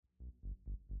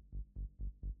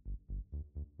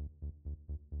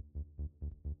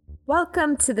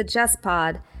Welcome to the Just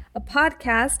Pod, a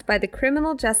podcast by the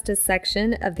Criminal Justice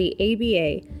Section of the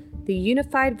ABA, the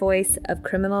unified voice of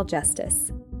criminal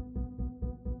justice.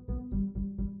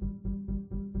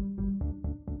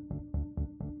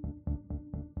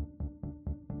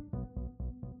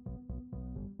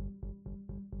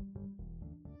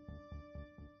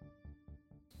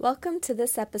 Welcome to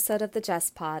this episode of the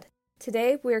Just Pod.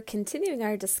 Today, we're continuing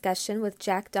our discussion with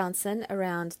Jack Donson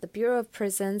around the Bureau of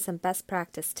Prisons and best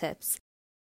practice tips.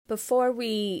 Before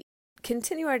we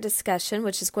continue our discussion,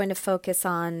 which is going to focus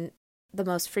on the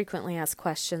most frequently asked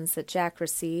questions that Jack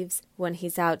receives when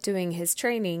he's out doing his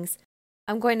trainings,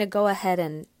 I'm going to go ahead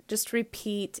and just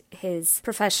repeat his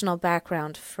professional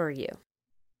background for you.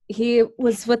 He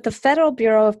was with the Federal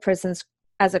Bureau of Prisons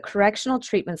as a correctional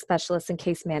treatment specialist and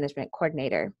case management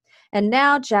coordinator. And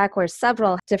now Jack wears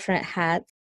several different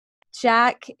hats.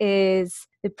 Jack is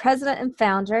the president and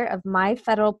founder of My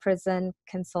Federal Prison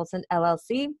Consultant,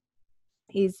 LLC.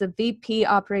 He's the VP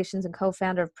Operations and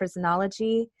co-founder of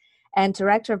Prisonology and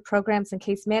director of programs and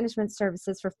case management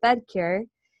services for FedCure.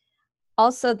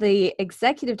 Also the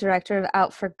executive director of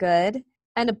Out for Good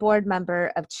and a board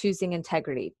member of Choosing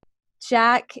Integrity.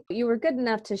 Jack, you were good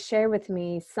enough to share with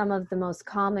me some of the most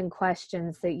common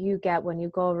questions that you get when you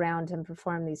go around and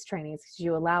perform these trainings, because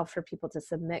you allow for people to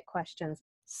submit questions.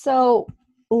 So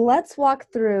let's walk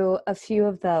through a few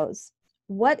of those.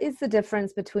 What is the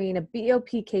difference between a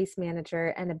BOP case manager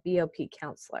and a BOP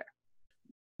counselor?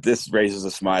 This raises a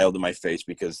smile to my face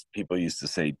because people used to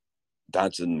say,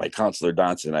 Donson, my counselor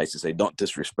Donson, I used to say, don't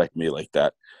disrespect me like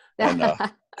that. And,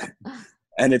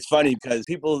 and it's funny because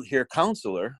people hear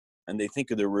counselor and they think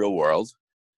of the real world,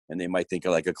 and they might think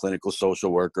of like a clinical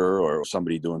social worker or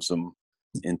somebody doing some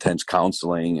intense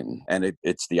counseling, and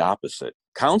it's the opposite.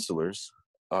 Counselors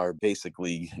are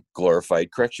basically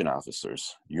glorified correction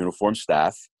officers, uniformed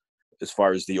staff. As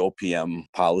far as the OPM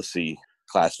policy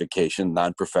classification,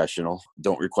 non-professional,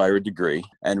 don't require a degree.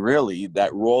 And really,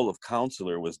 that role of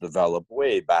counselor was developed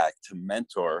way back to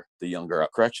mentor the younger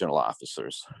correctional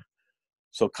officers.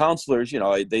 So counselors,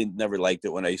 they never liked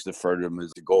it when I used to refer to them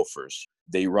as the gophers.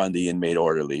 They run the inmate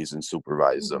orderlies and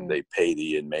supervise them. They pay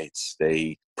the inmates.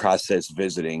 They process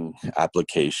visiting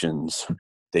applications.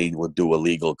 They will do a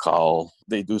legal call.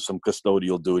 They do some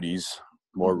custodial duties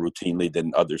more routinely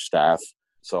than other staff.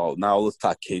 So now let's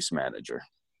talk case manager.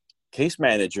 Case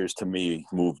managers, to me,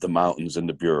 move the mountains in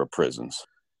the Bureau of Prisons.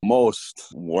 Most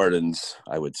wardens,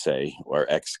 I would say, are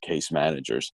ex-case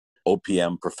managers.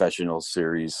 OPM professional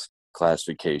series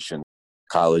classification,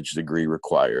 college degree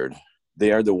required.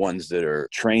 They are the ones that are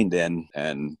trained in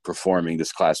and performing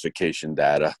this classification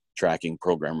data, tracking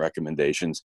program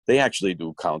recommendations. They actually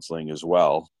do counseling as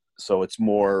well. So it's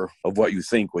more of what you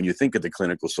think when you think of the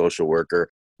clinical social worker.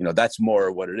 That's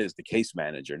more what it is, the case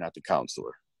manager, not the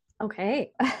counselor.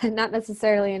 Okay, not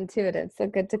necessarily intuitive. So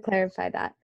good to clarify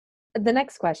that. The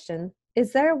next question,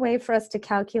 is there a way for us to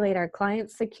calculate our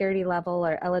client's security level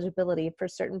or eligibility for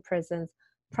certain prisons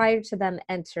prior to them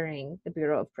entering the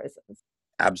Bureau of Prisons?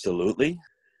 Absolutely.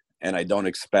 And I don't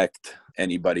expect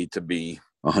anybody to be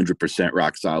 100%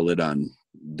 rock solid on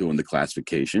doing the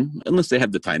classification unless they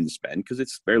have the time to spend, because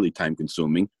it's fairly time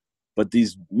consuming. But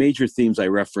these major themes I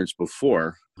referenced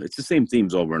before, it's the same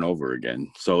themes over and over again.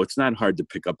 So it's not hard to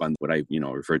pick up on what I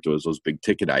refer to as those big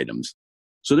ticket items.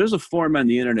 So there's a form on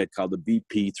the internet called the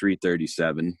BP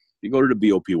 337. You go to the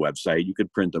BOP website, you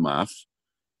could print them off.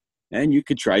 And you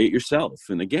could try it yourself.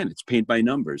 And again, it's paint by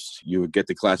numbers. You would get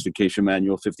the classification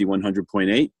manual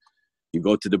 5100.8. You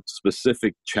go to the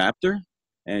specific chapter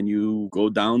and you go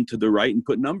down to the right and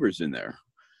put numbers in there.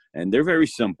 And they're very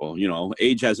simple.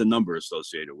 Age has a number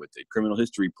associated with it. Criminal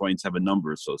history points have a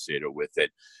number associated with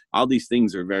it. All these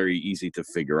things are very easy to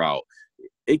figure out.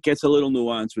 It gets a little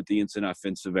nuanced with the incident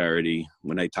offense severity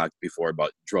when I talked before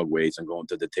about drug weights and going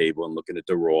to the table and looking at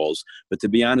the rolls. But to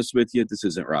be honest with you, this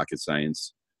isn't rocket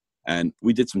science. And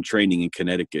we did some training in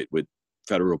Connecticut with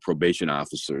federal probation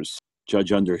officers.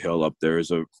 Judge Underhill up there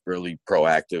is a really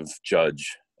proactive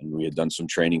judge, and we had done some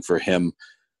training for him,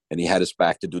 and he had us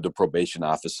back to do the probation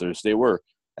officers. They were,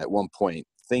 at one point,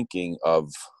 thinking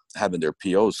of having their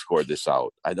POs score this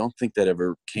out. I don't think that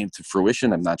ever came to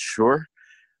fruition. I'm not sure.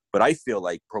 But I feel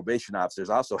like probation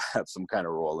officers also have some kind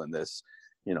of role in this,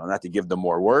 not to give them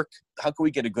more work. How can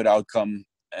we get a good outcome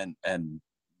and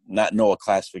not know a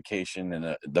classification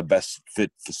and the best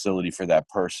fit facility for that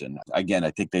person? Again,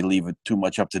 I think they leave it too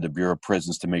much up to the Bureau of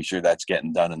Prisons to make sure that's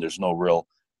getting done, and there's no real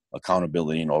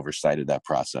accountability and oversight of that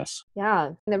process.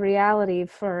 Yeah, the reality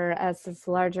for us as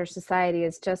a larger society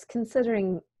is just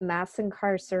considering mass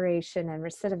incarceration and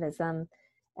recidivism,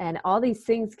 and all these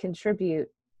things contribute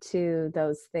to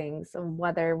those things, and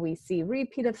whether we see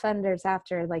repeat offenders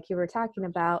after, like you were talking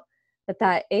about, but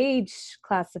that age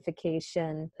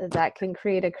classification that can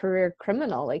create a career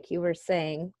criminal, like you were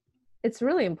saying. It's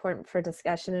really important for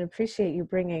discussion, and appreciate you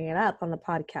bringing it up on the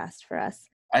podcast for us.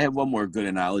 I have one more good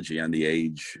analogy on the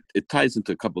age. It ties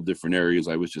into a couple different areas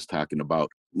I was just talking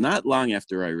about. Not long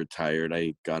after I retired,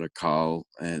 I got a call,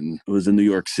 and it was a New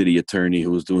York City attorney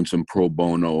who was doing some pro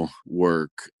bono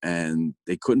work, and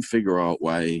they couldn't figure out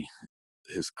why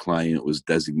his client was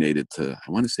designated to,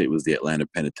 I want to say it was the Atlanta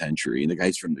Penitentiary, and the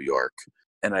guy's from New York.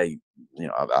 And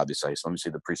obviously, so let me see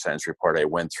the pre-sentence report. I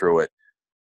went through it,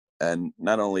 and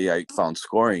not only I found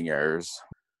scoring errors,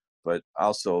 but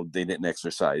also they didn't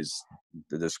exercise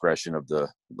the discretion of the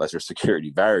lesser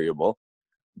security variable.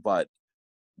 But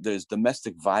there's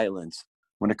domestic violence.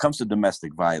 When it comes to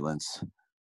domestic violence,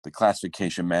 the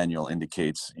classification manual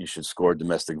indicates you should score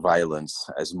domestic violence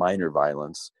as minor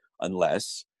violence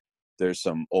unless there's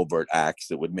some overt acts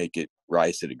that would make it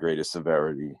rise to the greatest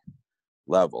severity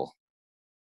level.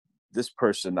 This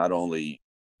person not only,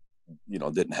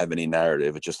 didn't have any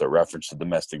narrative, it's just a reference to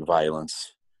domestic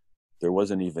violence. There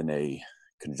wasn't even a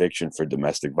conviction for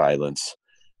domestic violence,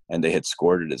 and they had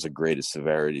scored it as a greatest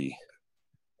severity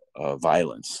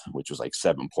violence, which was like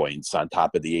 7 points on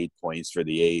top of the 8 points for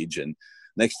the age. And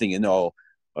next thing you know,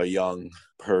 a young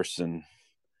person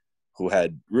who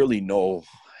had really no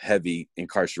heavy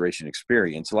incarceration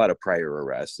experience, a lot of prior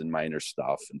arrests and minor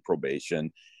stuff and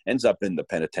probation, ends up in the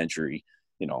penitentiary,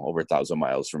 over 1,000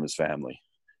 miles from his family.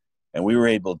 And we were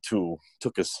able to,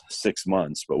 took us 6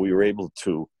 months, but we were able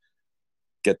to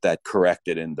get that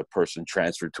corrected and the person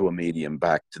transferred to a medium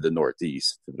back to the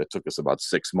Northeast. It took us about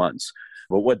 6 months.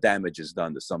 But what damage is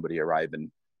done to somebody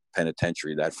arriving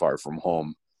penitentiary that far from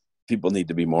home? People need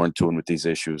to be more in tune with these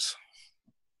issues.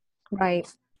 Right.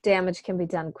 Damage can be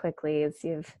done quickly, as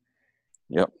you've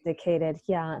indicated.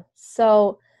 Yeah.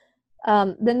 So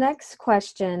the next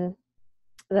question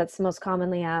that's most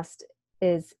commonly asked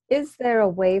is there a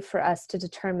way for us to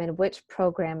determine which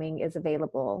programming is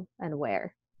available and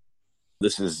where?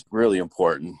 This is really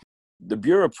important. The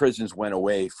Bureau of Prisons went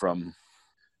away from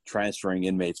transferring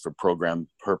inmates for program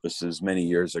purposes many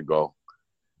years ago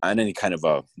on any kind of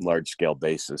a large-scale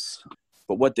basis.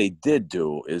 But what they did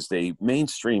do is they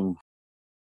mainstreamed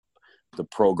the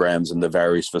programs in the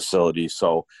various facilities.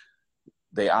 So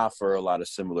they offer a lot of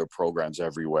similar programs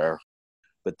everywhere.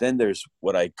 But then there's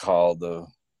what I call the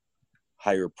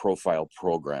higher profile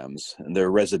programs, and they're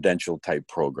residential type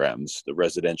programs. The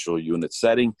residential unit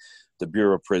setting, the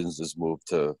Bureau of Prisons has moved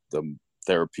to the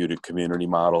therapeutic community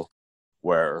model,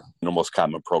 where the most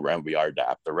common program would be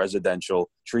RDAP, the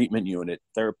residential treatment unit,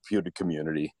 therapeutic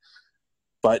community.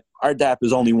 But RDAP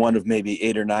is only one of maybe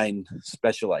 8 or 9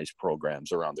 specialized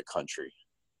programs around the country.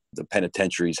 The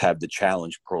penitentiaries have the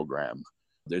Challenge program.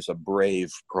 There's a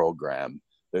BRAVE program.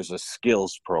 There's a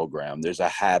skills program. There's a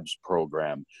HABS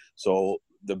program. So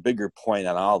the bigger point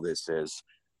on all this is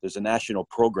there's a national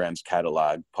programs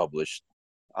catalog published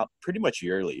pretty much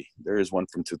yearly. There is one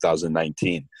from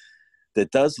 2019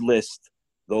 that does list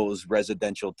those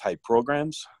residential type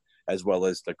programs, as well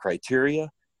as the criteria,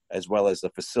 as well as the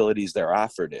facilities they're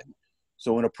offered in.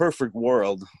 So in a perfect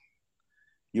world,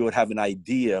 you would have an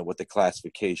idea what the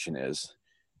classification is.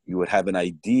 You would have an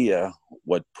idea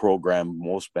what program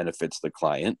most benefits the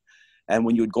client. And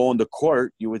when you would go into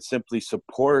court, you would simply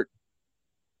support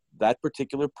that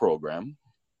particular program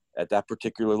at that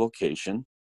particular location.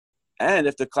 And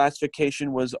if the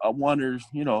classification was a 1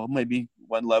 or, maybe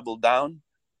 1 level down,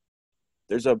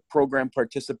 there's a program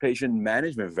participation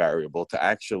management variable to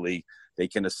actually, they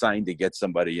can assign to get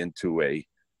somebody into a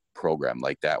program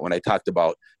like that. When I talked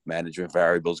about management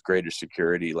variables, greater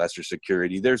security, lesser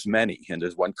security, there's many. And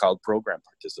there's one called program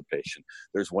participation.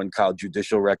 There's one called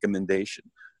judicial recommendation.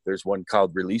 There's one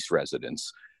called release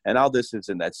residence. And all this is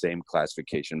in that same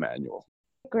classification manual.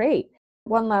 Great.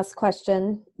 One last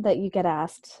question that you get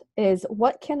asked is,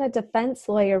 what can a defense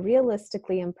lawyer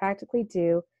realistically and practically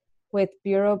do with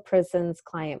Bureau of Prisons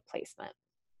client placement?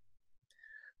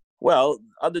 Well,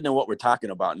 other than what we're talking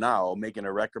about now, making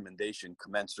a recommendation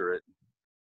commensurate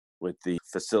with the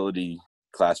facility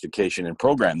classification and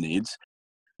program needs,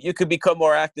 you could become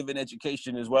more active in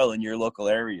education as well in your local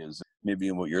areas, maybe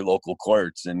in your local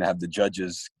courts, and have the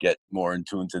judges get more in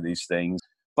tune to these things.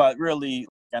 But really,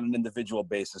 on an individual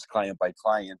basis, client by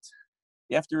client,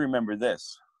 you have to remember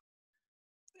this.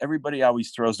 Everybody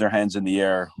always throws their hands in the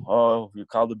air. Oh, you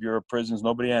call the Bureau of Prisons,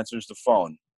 nobody answers the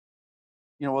phone.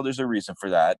 Well, there's a reason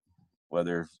for that.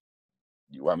 Whether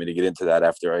you want me to get into that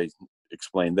after I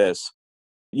explain this,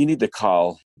 you need to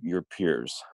call your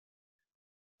peers.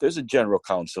 There's a general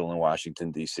counsel in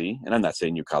Washington, D.C., and I'm not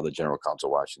saying you call the general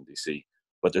counsel Washington, D.C.,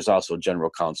 but there's also general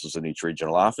counsels in each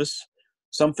regional office.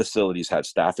 Some facilities have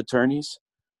staff attorneys.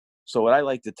 So what I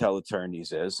like to tell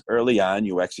attorneys is early on,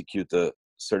 you execute the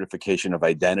certification of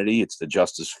identity. It's the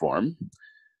justice form.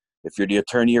 If you're the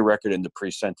attorney of record in the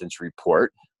pre-sentence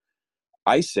report,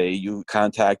 I say you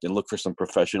contact and look for some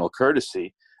professional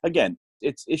courtesy. Again,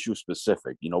 it's issue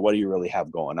specific. What do you really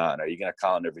have going on? Are you going to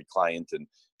call on every client and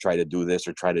try to do this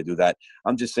or try to do that?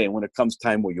 I'm just saying when it comes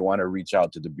time where you want to reach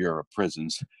out to the Bureau of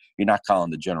Prisons, you're not calling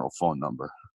the general phone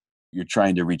number. You're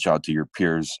trying to reach out to your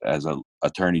peers as an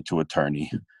attorney to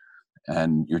attorney,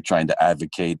 and you're trying to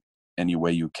advocate any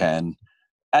way you can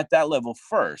at that level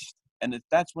first. And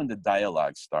that's when the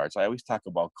dialogue starts. I always talk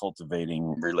about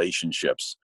cultivating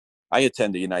relationships. I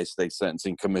attend the United States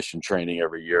Sentencing Commission training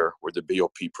every year where the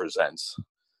BOP presents.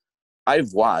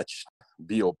 I've watched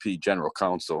BOP general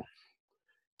counsel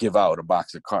give out a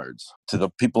box of cards to the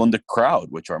people in the crowd,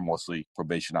 which are mostly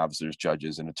probation officers,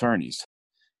 judges, and attorneys,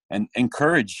 and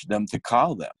encourage them to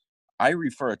call them. I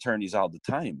refer attorneys all the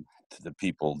time to the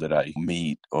people that I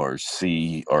meet or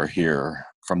see or hear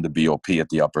from the BOP at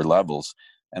the upper levels.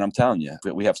 And I'm telling you,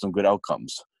 we have some good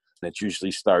outcomes. It usually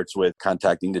starts with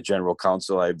contacting the general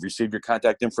counsel. I've received your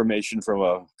contact information from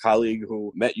a colleague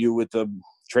who met you with the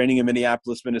training in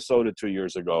Minneapolis, Minnesota 2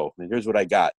 years ago. And here's what I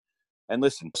got. And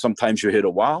listen, sometimes you hit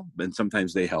a wall and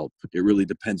sometimes they help. It really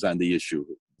depends on the issue.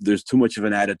 There's too much of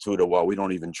an attitude of, well, we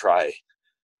don't even try.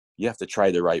 You have to try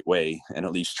the right way and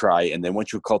at least try. And then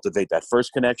once you cultivate that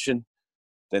first connection,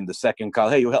 then the second call,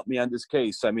 hey, you helped me on this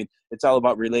case. I mean, it's all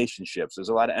about relationships. There's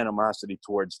a lot of animosity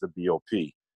towards the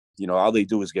BOP. All they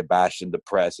do is get bashed in the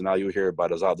press, and all you hear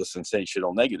about is all the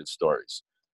sensational negative stories.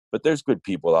 But there's good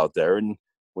people out there, and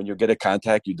when you get a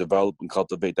contact, you develop and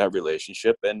cultivate that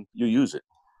relationship, and you use it.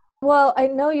 Well, I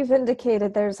know you've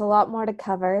indicated there's a lot more to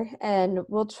cover, and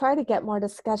we'll try to get more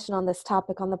discussion on this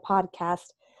topic on the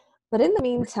podcast. But in the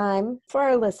meantime, for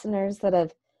our listeners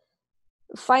that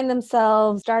find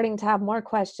themselves starting to have more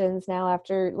questions now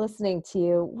after listening to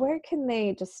you, where can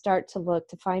they just start to look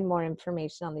to find more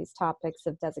information on these topics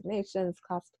of designations,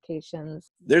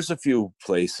 classifications? There's a few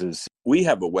places. We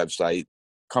have a website,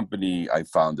 company I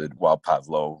founded, Wal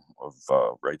Pavlo of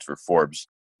Writes for Forbes.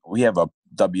 We have a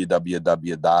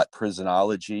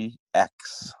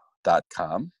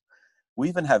www.prisonologyx.com. We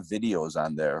even have videos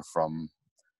on there from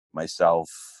myself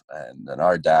and an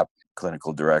RDAP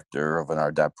clinical director of an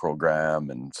RDAP program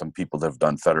and some people that have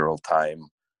done federal time.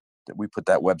 That we put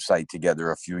that website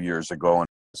together a few years ago. And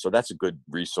so that's a good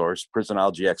resource,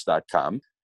 prisonologyx.com.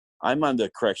 I'm on the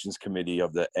corrections committee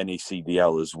of the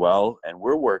NACDL as well, and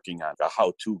we're working on a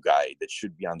how-to guide that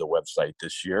should be on the website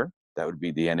this year. That would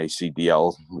be the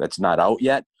NACDL that's not out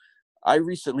yet. I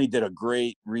recently did a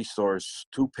great resource,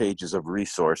 2 pages of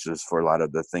resources for a lot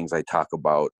of the things I talk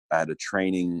about at a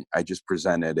training I just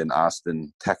presented in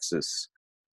Austin, Texas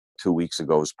 2 weeks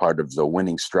ago as part of the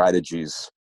Winning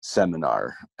Strategies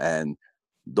seminar. And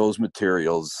those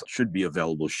materials should be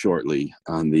available shortly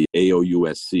on the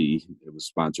AOUSC. It was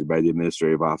sponsored by the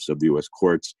Administrative Office of the U.S.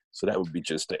 Courts. So that would be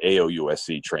just the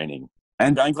AOUSC training.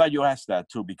 And I'm glad you asked that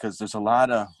too, because there's a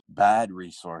lot of bad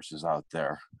resources out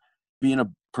there. Being a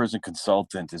prison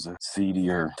consultant is a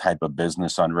seedier type of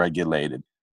business, unregulated.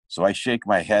 So I shake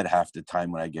my head half the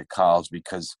time when I get calls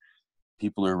because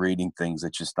people are reading things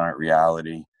that just aren't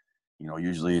reality.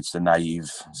 Usually it's the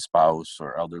naive spouse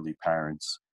or elderly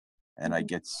parents. And I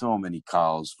get so many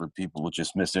calls for people with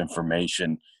just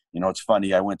misinformation. It's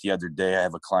funny. I went the other day, I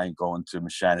have a client going to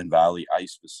Moshannon Valley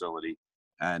ICE facility,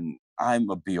 and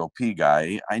I'm a BOP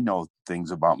guy. I know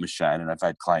things about Moshannon. I've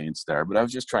had clients there, but I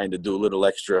was just trying to do a little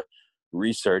extra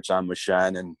research on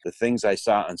Moshannon, and the things I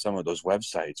saw on some of those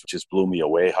websites just blew me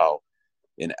away how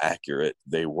inaccurate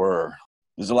they were.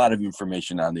 There's a lot of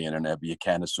information on the internet, but you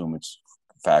can't assume it's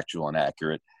factual and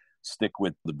accurate. Stick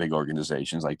with the big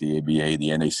organizations like the ABA, the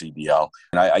NACDL.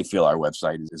 And I feel our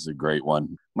website is a great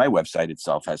one. My website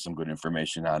itself has some good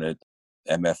information on it,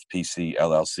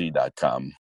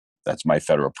 mfpcllc.com. That's my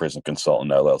Federal Prison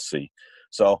Consultant, LLC.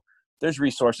 So there's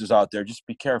resources out there. Just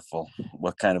be careful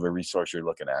what kind of a resource you're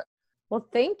looking at. Well,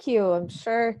 thank you. I'm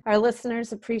sure our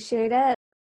listeners appreciate it.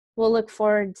 We'll look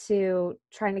forward to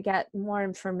trying to get more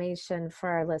information for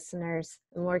our listeners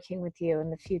and working with you in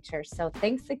the future. So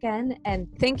thanks again. And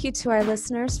thank you to our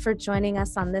listeners for joining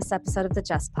us on this episode of the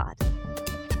Just Pod.